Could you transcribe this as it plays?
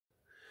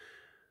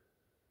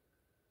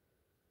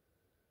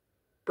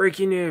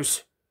Breaking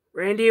news.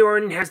 Randy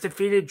Orton has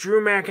defeated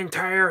Drew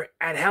McIntyre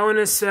at Hell in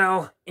a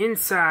Cell,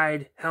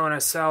 inside Hell in a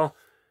Cell,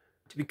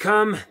 to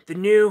become the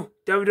new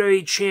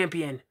WWE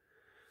Champion.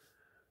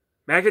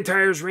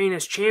 McIntyre's reign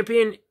as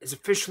champion is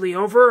officially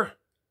over,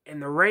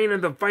 and the reign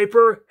of the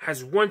Viper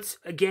has once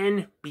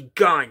again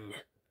begun.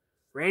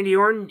 Randy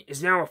Orton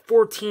is now a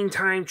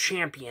 14-time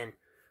champion,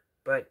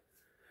 but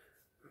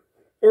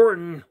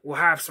Orton will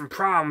have some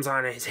problems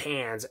on his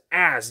hands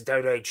as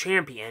WWE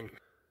Champion.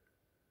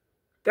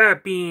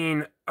 That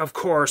being, of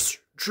course,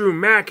 Drew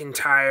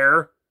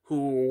McIntyre, who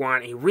will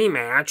want a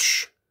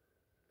rematch.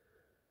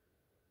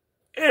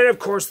 And, of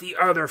course, the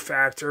other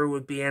factor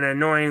would be an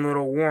annoying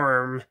little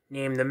worm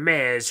named The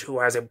Miz, who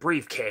has a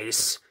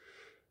briefcase,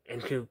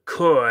 and who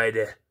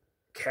could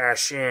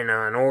cash in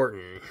on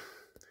Orton.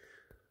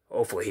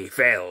 Hopefully he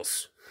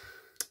fails.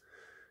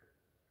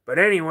 But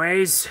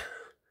anyways,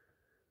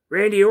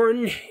 Randy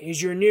Orton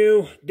is your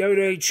new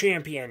WWE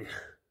Champion.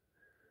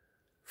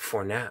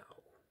 For now.